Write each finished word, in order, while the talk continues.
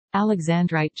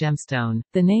Alexandrite gemstone.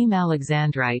 The name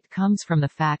alexandrite comes from the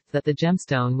fact that the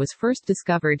gemstone was first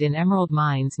discovered in emerald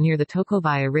mines near the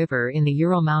Tokovaya River in the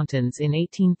Ural Mountains in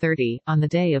 1830, on the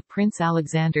day of Prince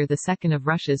Alexander II of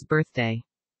Russia's birthday.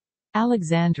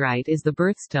 Alexandrite is the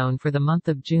birthstone for the month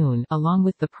of June, along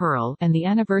with the pearl, and the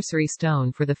anniversary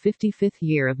stone for the 55th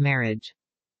year of marriage.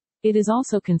 It is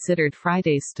also considered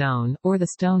Friday's stone, or the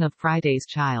stone of Friday's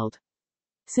child.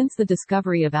 Since the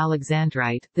discovery of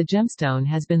alexandrite, the gemstone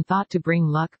has been thought to bring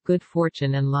luck, good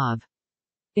fortune and love.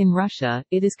 In Russia,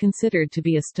 it is considered to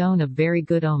be a stone of very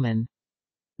good omen.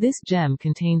 This gem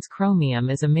contains chromium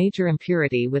as a major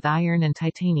impurity with iron and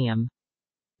titanium.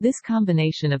 This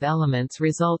combination of elements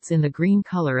results in the green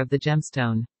color of the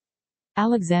gemstone.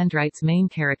 Alexandrite's main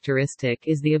characteristic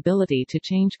is the ability to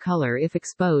change color if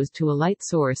exposed to a light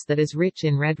source that is rich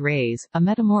in red rays. A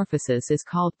metamorphosis is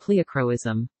called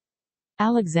pleochroism.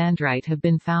 Alexandrite have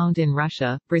been found in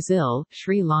Russia, Brazil,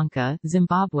 Sri Lanka,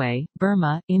 Zimbabwe,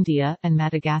 Burma, India, and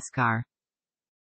Madagascar.